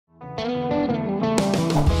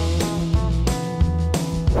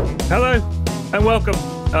Hello and welcome.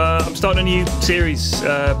 I'm starting a new series.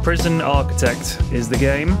 Prison Architect is the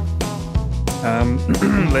game.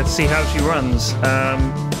 Let's see how she runs.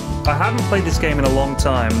 I haven't played this game in a long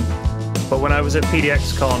time, but when I was at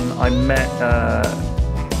PDXCon, I met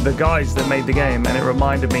the guys that made the game, and it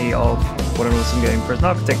reminded me of what an awesome game Prison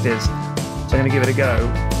Architect is. So I'm going to give it a go.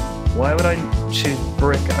 Why would I choose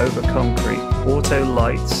brick over concrete? Auto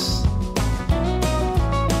lights.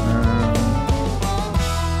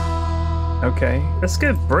 Okay, let's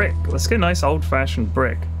go brick. Let's go nice old-fashioned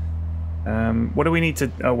brick. What do we need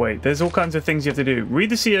to... Oh, wait. There's all kinds of things you have to do. Read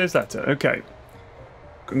the CEO's letter. Okay.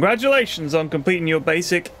 Congratulations on completing your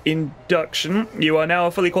basic induction. You are now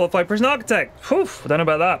a fully qualified prison architect. Whew, I don't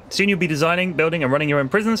know about that. Soon you'll be designing, building, and running your own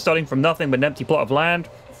prison, starting from nothing but an empty plot of land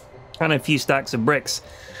and a few stacks of bricks.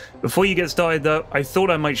 Before you get started, though, I thought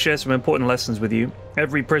I might share some important lessons with you.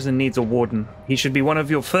 Every prison needs a warden. He should be one of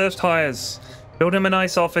your first hires. Build him a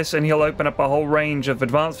nice office and he'll open up a whole range of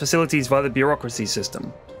advanced facilities via the bureaucracy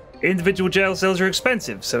system. Individual jail cells are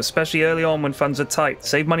expensive, so especially early on when funds are tight.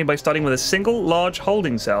 Save money by starting with a single large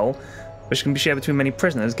holding cell, which can be shared between many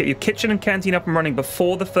prisoners. Get your kitchen and canteen up and running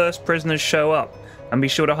before the first prisoners show up. And be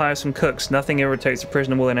sure to hire some cooks. Nothing irritates a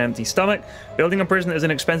prisoner more than an empty stomach. Building a prison is an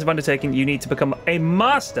expensive undertaking. You need to become a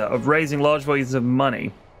master of raising large volumes of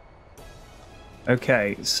money.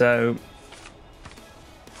 Okay, so...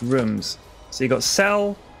 rooms. So you got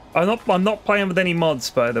cell. I'm not playing with any mods,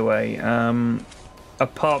 by the way.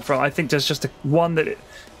 Apart from, I think there's just one that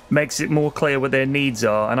makes it more clear what their needs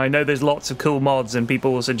are. And I know there's lots of cool mods and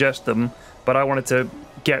people will suggest them, but I wanted to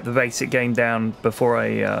get the basic game down before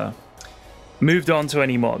I moved on to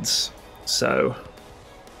any mods. So,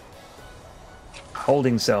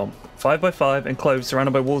 holding cell, 5x5, enclosed,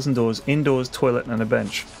 surrounded by walls and doors, indoors, toilet, and a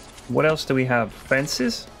bench. What else do we have?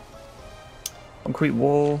 Fences, concrete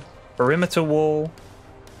wall. Perimeter wall,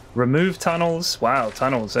 remove tunnels. Wow,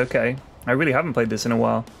 tunnels, okay. I really haven't played this in a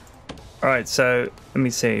while. Alright, so let me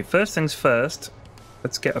see. First things first,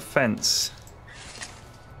 let's get a fence.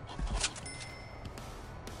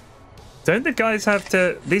 Don't the guys have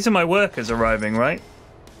to... These are my workers arriving, right?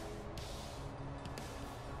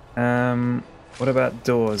 What about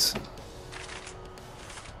doors?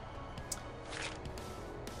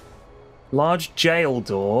 Large jail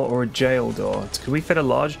door or a jail door? Could we fit a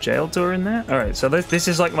large jail door in there? Alright, so this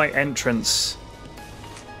is like my entrance.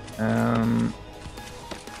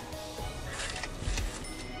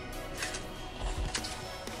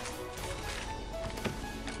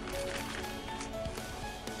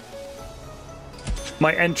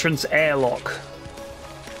 My entrance airlock.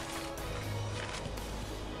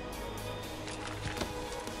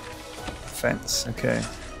 Fence, okay.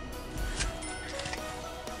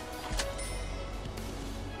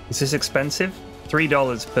 Is this expensive?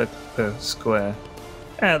 $3 per square.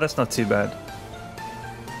 Yeah, that's not too bad.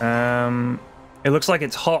 It looks like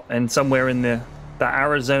it's hot and somewhere in the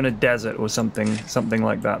Arizona desert or something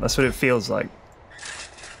like that. That's what it feels like.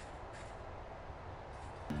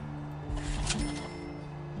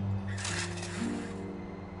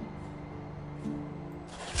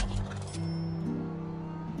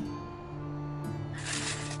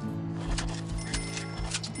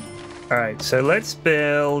 Alright, so let's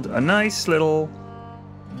build a nice little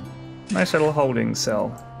holding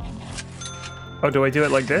cell. Oh, do I do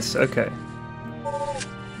it like this? Okay.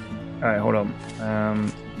 Alright, hold on.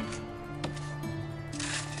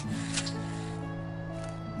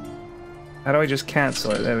 How do I just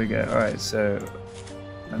cancel it? There we go. Alright, so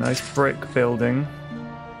a nice brick building.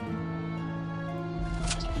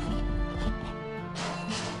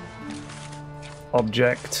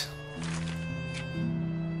 Object.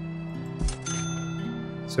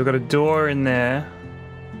 So we've got a door in there.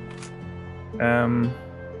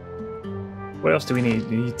 What else do we need?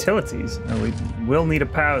 Utilities. Oh, we will need a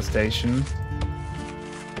power station.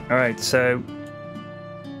 Alright, so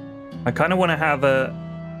I kind of want to have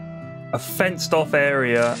a fenced off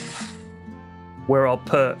area where I'll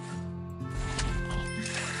put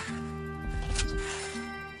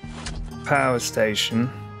power station.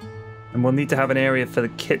 And we'll need to have an area for the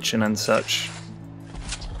kitchen and such.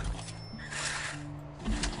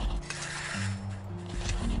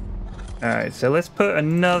 Alright, so let's put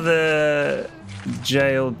another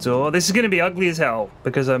jail door. This is going to be ugly as hell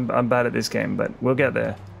because I'm bad at this game, but we'll get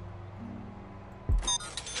there.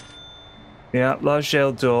 Yeah, large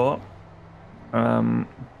jail door.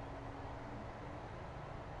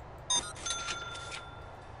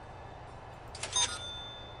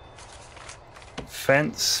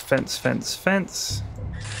 Fence.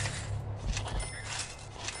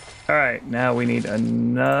 Alright, now we need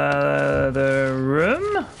another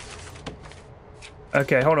room.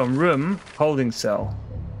 Okay, hold on. Room, holding cell.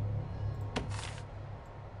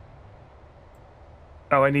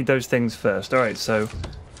 Oh, I need those things first. All right, so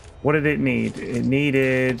what did it need? It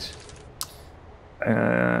needed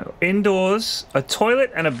indoors, a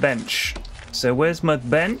toilet, and a bench. So where's my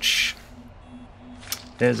bench?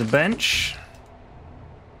 There's a bench.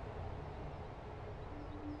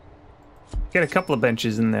 Get a couple of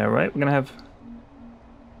benches in there, right? We're gonna have...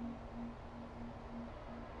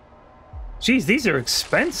 Jeez, these are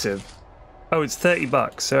expensive. Oh, it's 30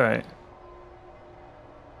 bucks. All right.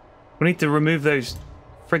 We need to remove those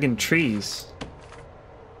friggin' trees.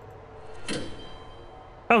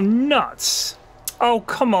 Oh, nuts. Oh,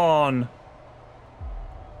 come on.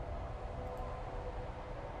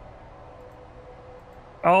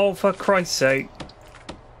 Oh, for Christ's sake.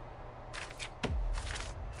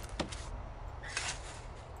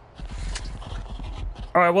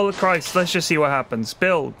 All right, well, Christ, let's just see what happens.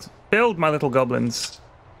 Build. Build, my little goblins.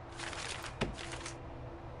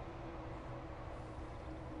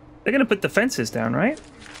 They're gonna put the fences down, right?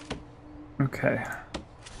 Okay.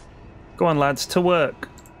 Go on, lads, to work.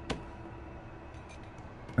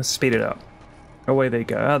 Let's speed it up. Away they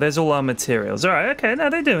go. Oh, there's all our materials. All right, okay, now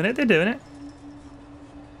they're doing it, they're doing it.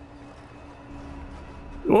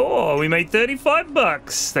 Oh, we made 35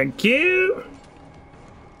 bucks. Thank you.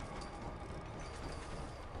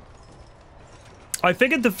 I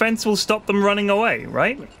figured the fence will stop them running away,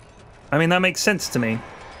 right? I mean, that makes sense to me.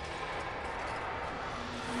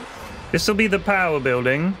 This will be the power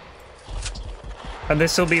building. And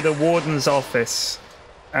this will be the warden's office.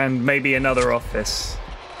 And maybe another office.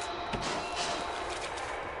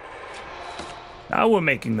 Now we're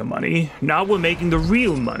making the money. Now we're making the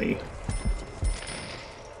real money.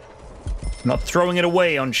 Not throwing it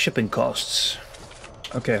away on shipping costs.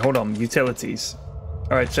 Okay, hold on. Utilities.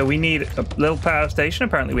 All right, so we need a little power station.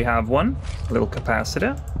 Apparently we have one. A little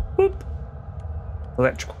capacitor. Whoop.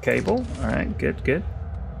 Electrical cable. All right, good, good.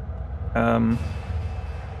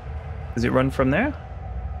 Does it run from there?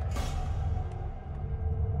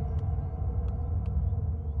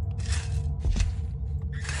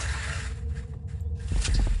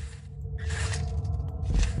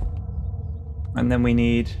 And then we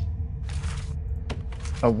need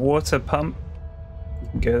a water pump.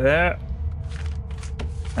 Go there.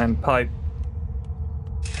 And pipe.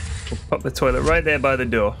 We'll pop the toilet right there by the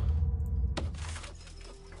door.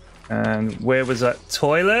 And where was that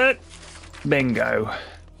toilet? Bingo.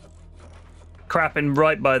 Crapping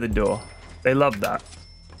right by the door. They love that.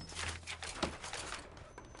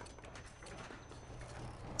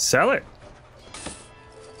 Sell it.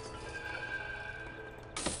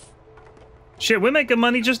 Shit, we're making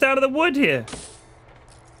money just out of the wood here.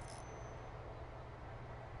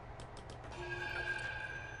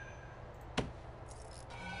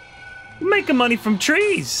 We're making money from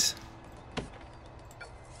trees.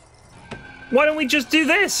 Why don't we just do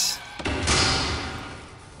this?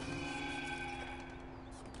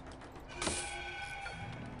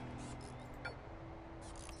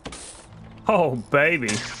 Oh,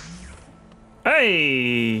 baby.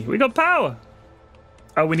 Hey, we got power.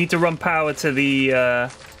 Oh, we need to run power to the, where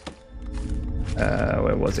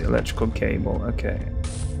was it? Electrical cable, okay.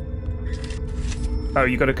 Oh,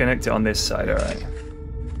 you got to connect it on this side, all right.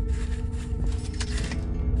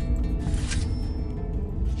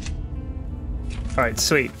 All right,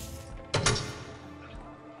 sweet.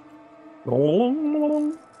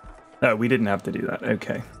 No, we didn't have to do that,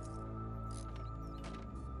 okay.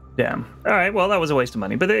 Damn. All right, well, that was a waste of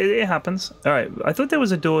money, but it happens. All right, I thought there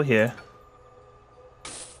was a door here.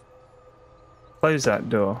 Close that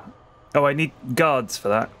door. Oh, I need guards for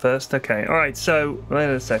that first. Okay. All right. So wait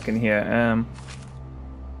a second here.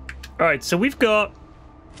 All right. So we've got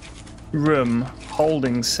room,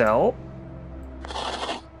 holding cell.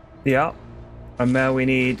 Yeah. And now we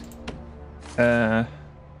need. How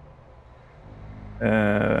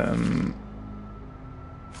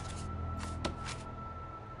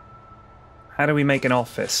do we make an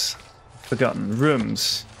office? Forgotten.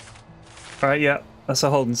 Rooms. All right. Yeah. That's a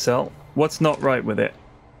holding cell. What's not right with it?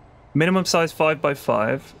 Minimum size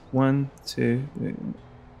 5x5. 1, 2, 3.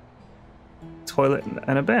 Toilet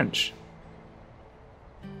and a bench.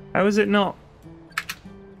 How is it not?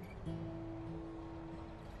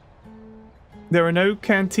 There are no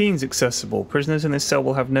canteens accessible. Prisoners in this cell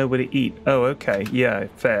will have nowhere to eat. Oh, okay. Yeah,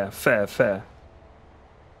 fair, fair, fair.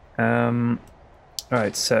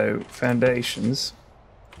 Alright, so foundations.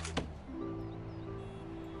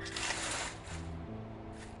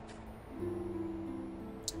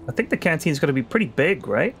 I think the canteen's got to be pretty big,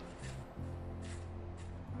 right?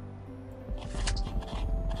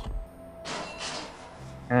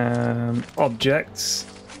 Objects.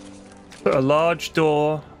 Put a large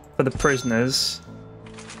door for the prisoners.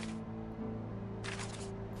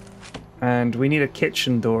 And we need a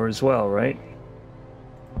kitchen door as well, right?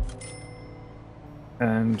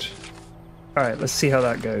 And... Alright, let's see how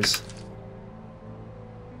that goes.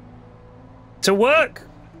 To work!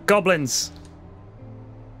 Goblins!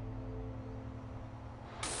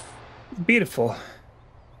 Beautiful.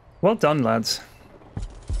 Well done, lads.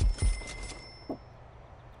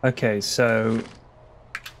 Okay, so...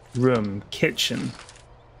 Room, kitchen.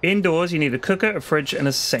 Indoors, you need a cooker, a fridge, and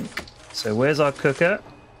a sink. So where's our cooker?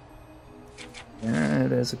 Yeah,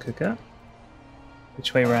 there's a cooker.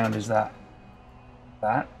 Which way around is that?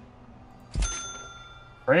 That.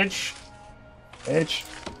 Fridge. Fridge.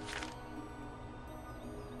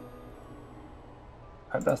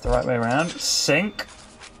 Hope that's the right way around. Sink.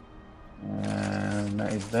 And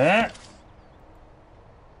that is there.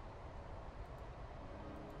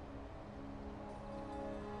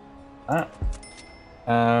 That.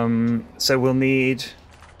 So we'll need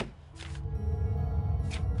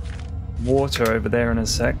water over there in a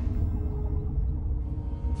sec.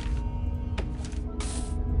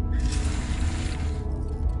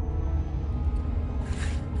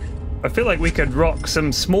 I feel like we could rock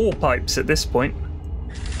some small pipes at this point.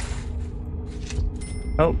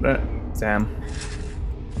 Oh, damn.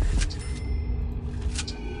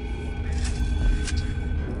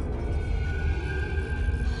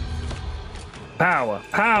 Power,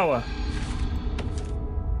 power.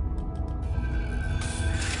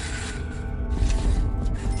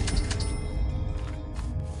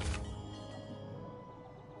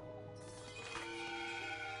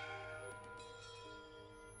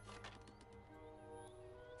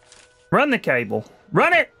 Run the cable.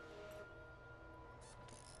 Run it!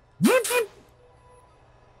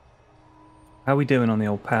 How are we doing on the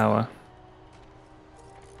old power?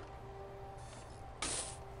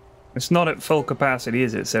 It's not at full capacity,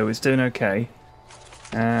 is it? So it's doing okay.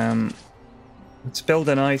 Let's build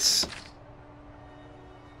a nice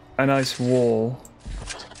wall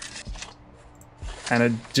and a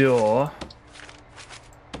door.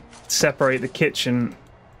 Separate the kitchen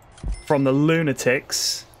from the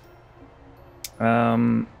lunatics.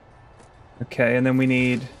 Okay, and then we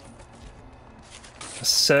need a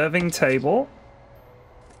serving table.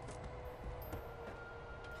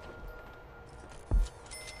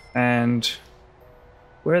 And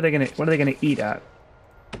what are they gonna eat at?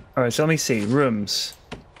 Alright, so let me see. Rooms.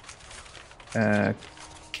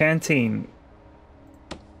 Canteen.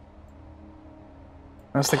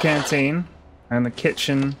 That's the canteen. And the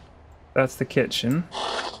kitchen. That's the kitchen.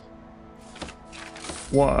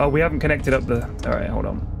 What? Oh, we haven't connected up the... Alright, hold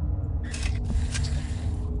on.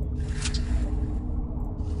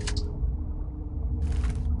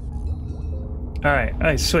 Alright,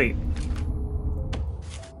 oh, sweet.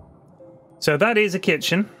 So that is a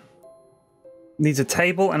kitchen. Needs a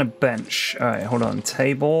table and a bench. Alright, hold on.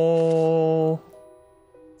 Table...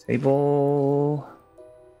 Table...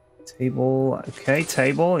 Table... Okay,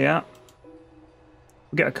 table, yeah.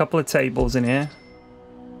 We'll get a couple of tables in here.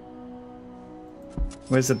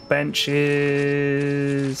 Where's the benches?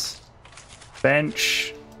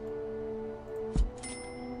 Bench.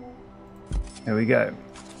 There we go.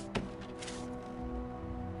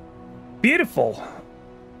 Beautiful.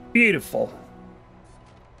 Beautiful.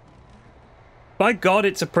 By God,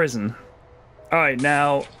 it's a prison. Alright,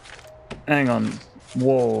 now... Hang on.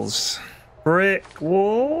 Walls. Brick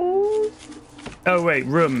wall? Oh, wait.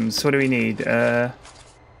 Rooms. What do we need?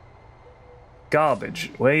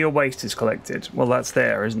 Garbage. Where your waste is collected. Well, that's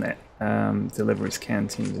there, isn't it? Deliveries,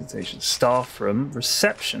 canteen, visitation, staff room,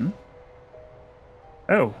 reception.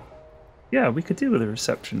 Oh, yeah, we could do with a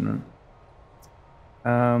reception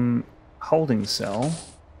room. Holding cell,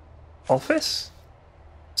 office.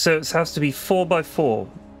 So it has to be 4x4.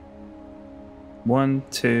 1,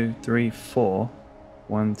 2, 3, 4.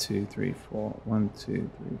 1, 2, 3, 4. 1, 2, 3,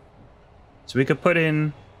 4. So we could put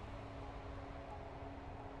in.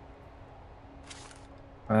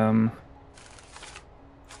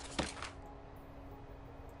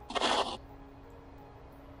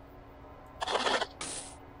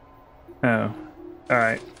 Oh, all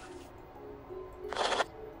right.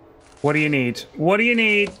 What do you need? What do you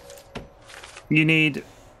need? You need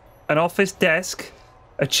an office desk,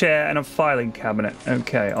 a chair, and a filing cabinet.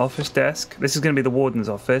 Okay, office desk. This is going to be the warden's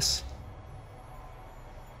office.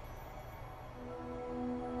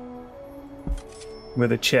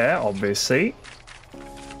 With a chair, obviously.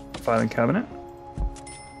 Filing cabinet.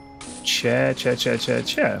 Chair, chair, chair, chair,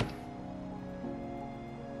 chair.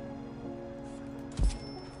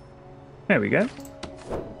 There we go.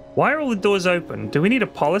 Why are all the doors open? Do we need a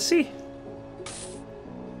policy?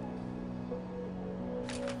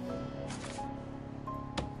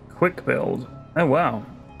 Quick build. Oh wow.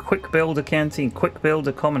 Quick build a canteen. Quick build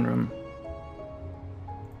a common room.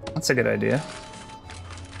 That's a good idea.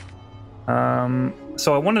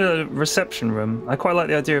 So I wanted a reception room. I quite like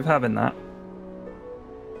the idea of having that.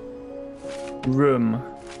 Room.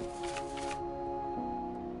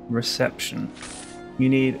 Reception. You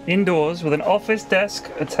need indoors with an office desk,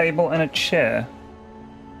 a table, and a chair.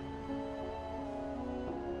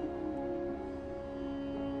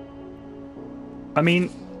 I mean,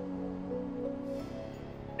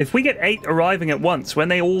 if we get 8 arriving at once, when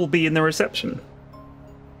they all be in the reception?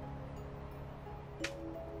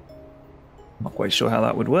 Not quite sure how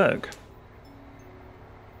that would work.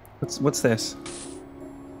 What's this?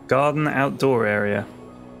 Garden outdoor area.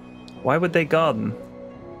 Why would they garden?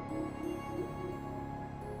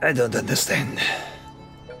 I don't understand.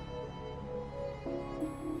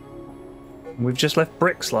 We've just left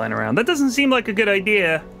bricks lying around. That doesn't seem like a good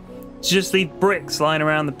idea. To just leave bricks lying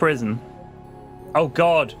around the prison. Oh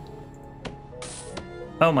god.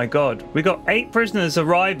 Oh my god. We got 8 prisoners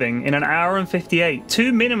arriving in an hour and 58.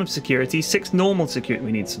 2 minimum security, 6 normal security.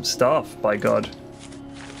 We need some staff, by god.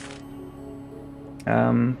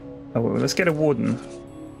 Oh, well, let's get a warden.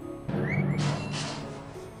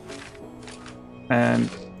 And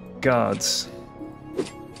guards.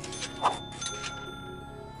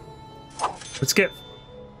 Let's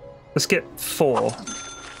get 4.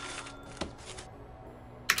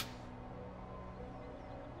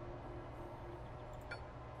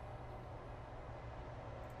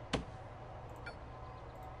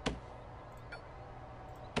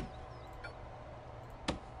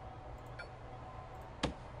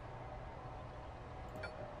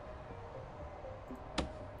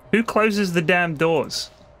 Who closes the damn doors?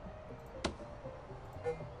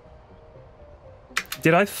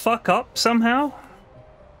 Did I fuck up somehow?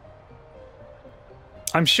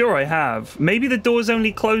 I'm sure I have. Maybe the doors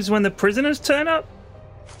only close when the prisoners turn up?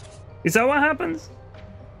 Is that what happens?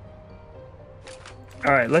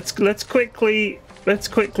 All right, let's quickly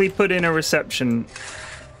put in a reception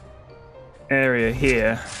area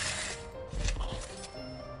here.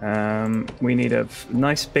 We need a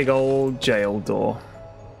nice big old jail door.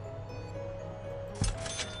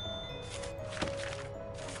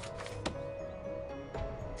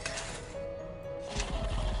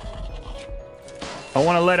 I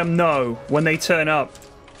want to let them know when they turn up.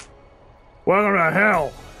 Welcome to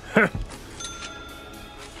hell.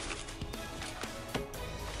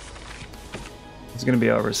 It's going to be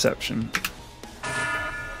our reception.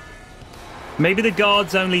 Maybe the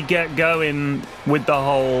guards only get going with the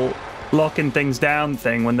whole locking things down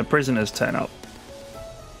thing when the prisoners turn up.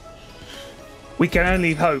 We can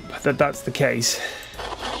only hope that that's the case.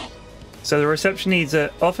 So the reception needs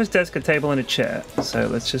an office desk, a table, and a chair. So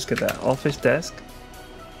let's just get that. Office desk.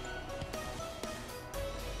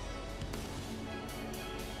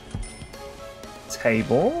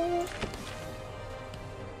 Table.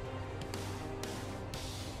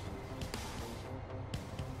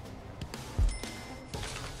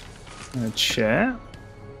 And a chair.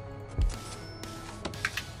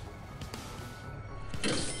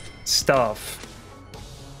 Staff.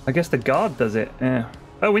 I guess the guard does it. Yeah.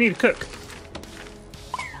 Oh, we need a cook.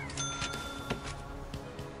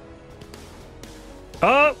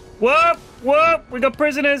 Oh, whoop, whoop, we got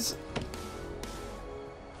prisoners.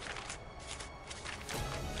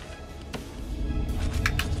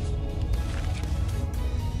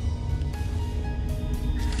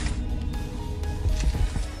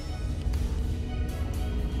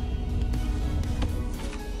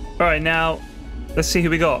 All right, now, let's see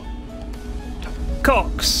who we got.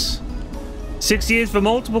 Cox. 6 years for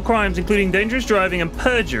multiple crimes, including dangerous driving and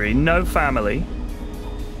perjury. No family.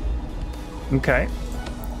 Okay.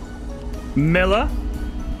 Miller.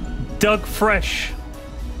 Doug Fresh.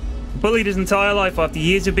 Bullied his entire life after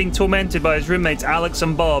years of being tormented by his roommates Alex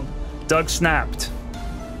and Bob. Doug snapped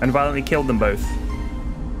and violently killed them both.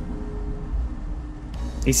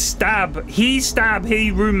 He stabbed his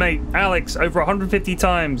roommate Alex over 150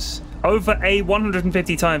 times. Over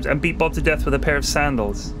 150 times and beat Bob to death with a pair of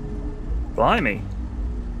sandals. Blimey.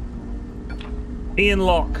 Ian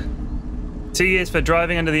Locke. 2 years for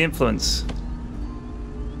driving under the influence.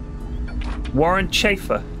 Warren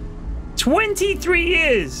Chafer. 23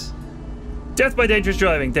 years! Death by dangerous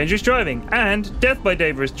driving, and death by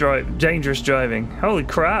dangerous driving. Holy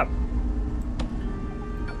crap.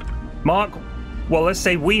 Mark, well, let's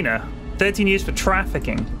say Wiener. 13 years for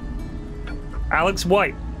trafficking. Alex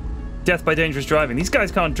White. Death by dangerous driving. These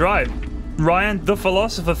guys can't drive. Ryan, the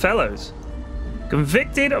Philosopher Fellows.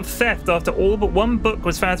 Convicted of theft after all but one book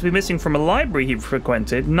was found to be missing from a library he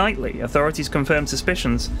frequented nightly, authorities confirmed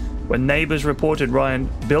suspicions when neighbors reported Ryan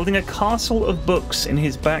building a castle of books in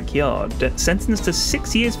his backyard. Sentenced to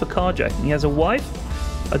 6 years for carjacking. He has a wife,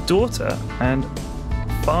 a daughter, and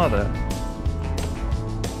father.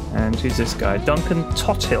 And who's this guy? Duncan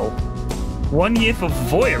Tothill. 1 year for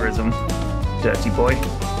voyeurism. Dirty boy.